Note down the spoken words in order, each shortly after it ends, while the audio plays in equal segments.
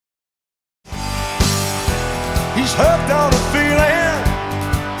He's hooked on a feeling,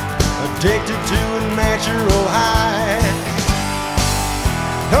 addicted to a natural high.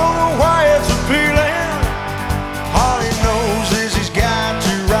 Don't know why it's appealing, all he knows is he's got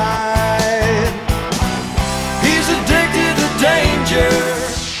to ride. He's addicted to danger.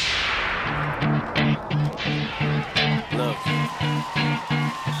 Look,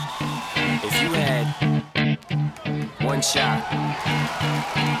 if you had one shot,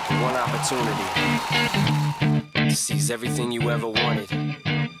 one opportunity to seize everything you ever wanted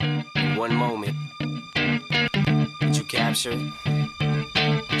in one moment, would you capture it?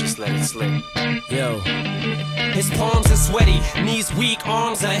 Or just let it slip? Yo, his palms are sweaty, knees weak,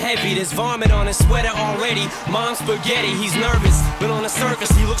 arms are heavy. There's vomit on his sweater already. Mom's spaghetti, he's nervous, but on the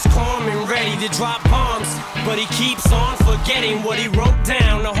surface he looks calm and ready to drop bombs. But he keeps on forgetting what he wrote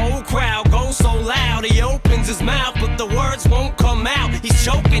down. The whole crowd goes so loud, he opens his mouth, but the words won't come out. He's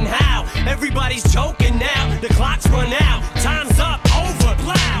choking how? Everybody's choking now. The clock's run out, time's up, over,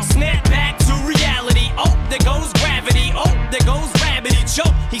 plow. Snap back to reality. Oh, there goes gravity. Oh, there goes rabbit. He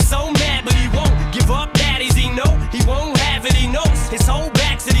choke. He's so mad, but he won't give up. Daddies, he know he won't have it. He knows his whole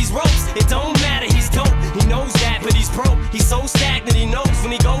back to these ropes. It don't matter. He's dope. He knows that, but he's broke. He's so stagnant. He knows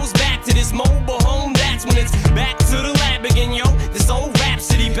when he goes back to this mobile home, that's when it's back to the lab again, yo. This old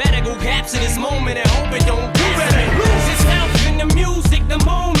rhapsody better go capture this moment and hope it don't pass. You better lose yourself in the music the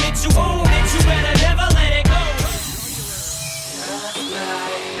moment you own it. You better never let it go.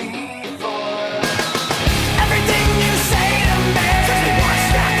 Everything you say to me takes me one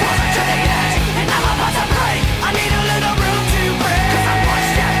step closer to the edge, and I'm about to break. I need a little room to breathe, 'cause I'm one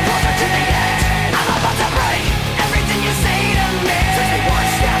step closer to the edge. I'm about to break. Everything you say to me takes me one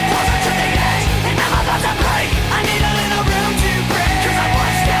step closer to the edge, and I'm about to break. I need a little room to breathe, 'cause I'm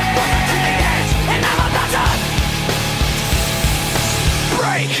one step closer to the edge, and I'm about to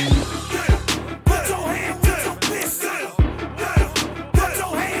break. Put your hand to your fist. Put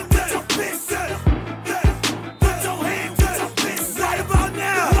your hand to your fist. Put your hand to your fist. Right about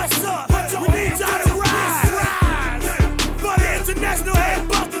now, what's up? We need y'all to rise for the international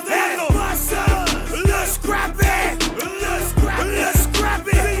headbusters anthem. What's up? Let's scrap it. Let's scrap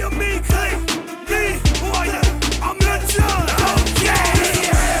it. Me or me, click. Me or you. I'm the judge. Okay.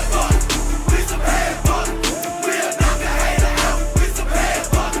 We some headbusters. We'll knock a hater out. We some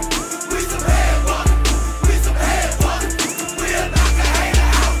headbusters. We some headbusters. We some headbusters. We'll knock a hater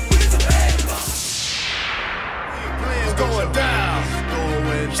out. We some headbusters. It's going down.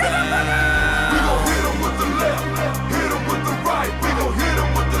 We gon' hit him with the left, hit him with the right. We gon' hit him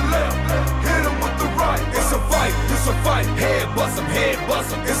with the left, hit him with the right. It's a fight, head bust him, head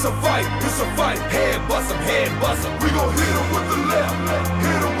bust him. It's a fight, head bust him, head bust him. We gon' hit him with the left,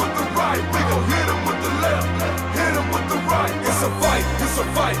 hit him with the right. We gon' hit him with the left, hit him with the right. It's a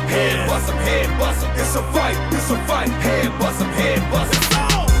fight, head bust him, head bust him. It's a fight, head bust him, head bust him.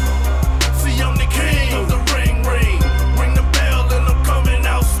 See, I'm the king of the ring. Ring the bell and I'm coming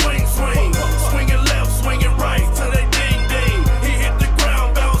out swing. Swinging left, swinging right till they ding. He hit the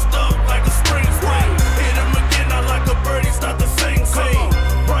ground, bounced up like a spring. Hit him again, not like a birdie, start to sing.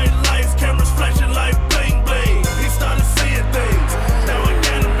 Bright lights, cameras flashing like bling. He started seeing things. Now I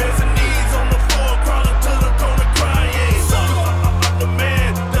got him hands and knees on the floor, crawling to the corner crying. I'm the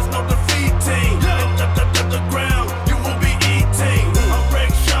man, there's no defeating. And the ground, you will be eating.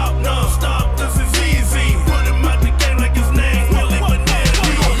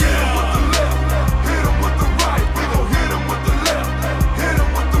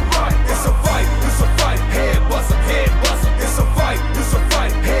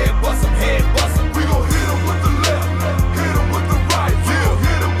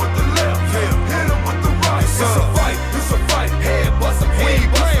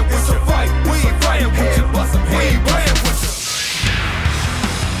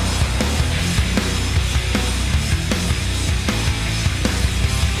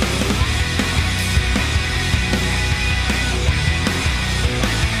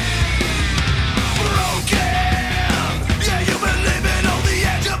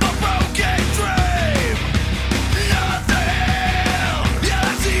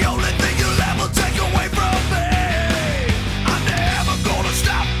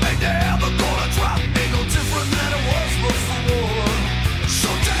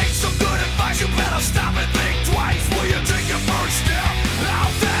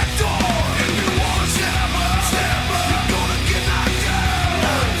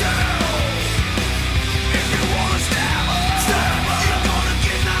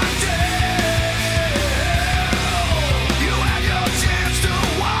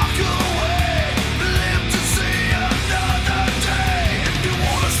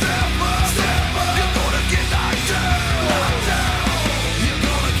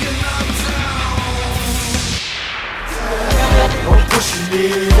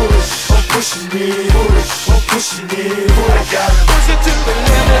 pushing it, I'm pushing it, I gotta push it to the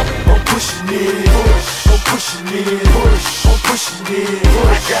limit. I'm pushing it, I'm pushing it, I'm pushing it,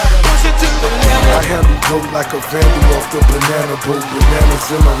 I gotta push it to the limit. I handle dope like a vandal off the banana boat.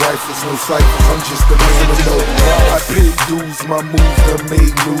 Bananas in my rifles, no ciphers, I'm just a man of no. I paid dues, my moves done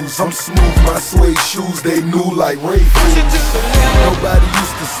made news. I'm smooth, my suede shoes, they new like Ray Fools. Nobody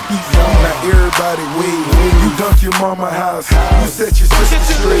used to speak, now everybody wave. You dunk your mama house, you set your sister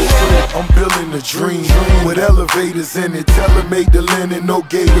straight. I'm building a dream with elevators in it. Tell her make the linen, no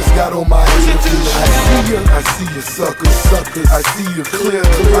gators got on my head. I see you suckers, I see you clear.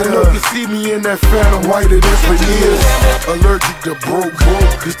 I know you see me in that phantom whiter than veneers. Allergic to broke,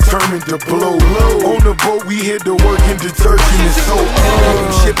 determined to blow. On the boat we hit the work in detergent and soap.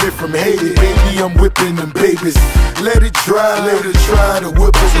 Shipping from Haiti, baby I'm whipping them babies. Let it dry to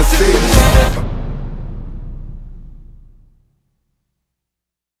whip a Mercedes.